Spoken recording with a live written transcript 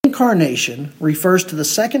incarnation refers to the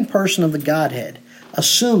second person of the Godhead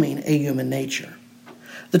assuming a human nature.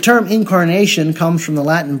 The term incarnation comes from the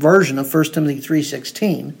Latin version of 1 Timothy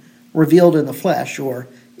 3:16, revealed in the flesh, or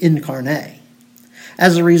incarnate.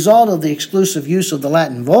 As a result of the exclusive use of the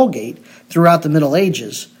Latin Vulgate throughout the Middle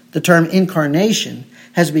Ages, the term incarnation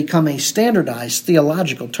has become a standardized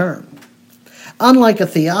theological term. Unlike a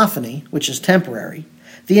theophany, which is temporary,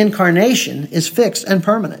 the incarnation is fixed and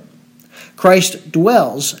permanent. Christ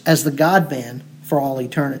dwells as the God-man for all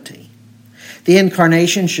eternity. The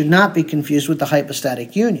incarnation should not be confused with the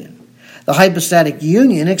hypostatic union. The hypostatic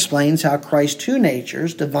union explains how Christ's two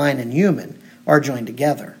natures, divine and human, are joined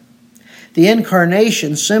together. The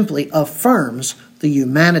incarnation simply affirms the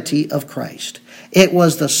humanity of Christ. It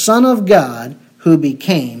was the Son of God who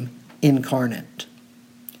became incarnate.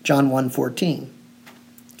 John 1:14.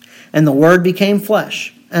 And the Word became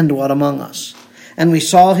flesh and dwelt among us. And we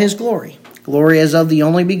saw his glory, glory as of the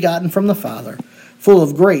only begotten from the Father, full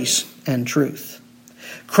of grace and truth.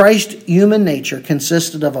 Christ's human nature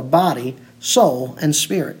consisted of a body, soul, and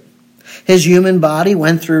spirit. His human body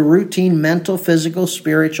went through routine mental, physical,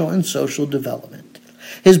 spiritual, and social development.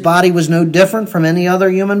 His body was no different from any other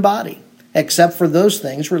human body, except for those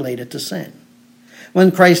things related to sin.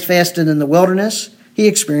 When Christ fasted in the wilderness, he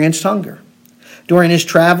experienced hunger. During his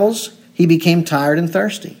travels, he became tired and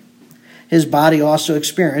thirsty. His body also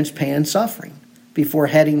experienced pain and suffering before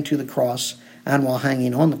heading to the cross and while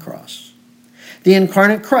hanging on the cross. The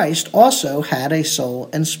incarnate Christ also had a soul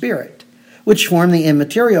and spirit, which form the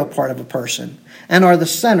immaterial part of a person and are the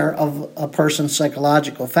center of a person's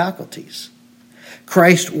psychological faculties.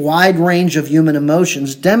 Christ's wide range of human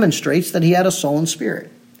emotions demonstrates that he had a soul and spirit.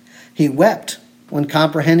 He wept when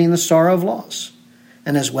comprehending the sorrow of loss,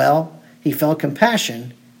 and as well, he felt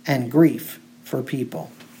compassion and grief for people.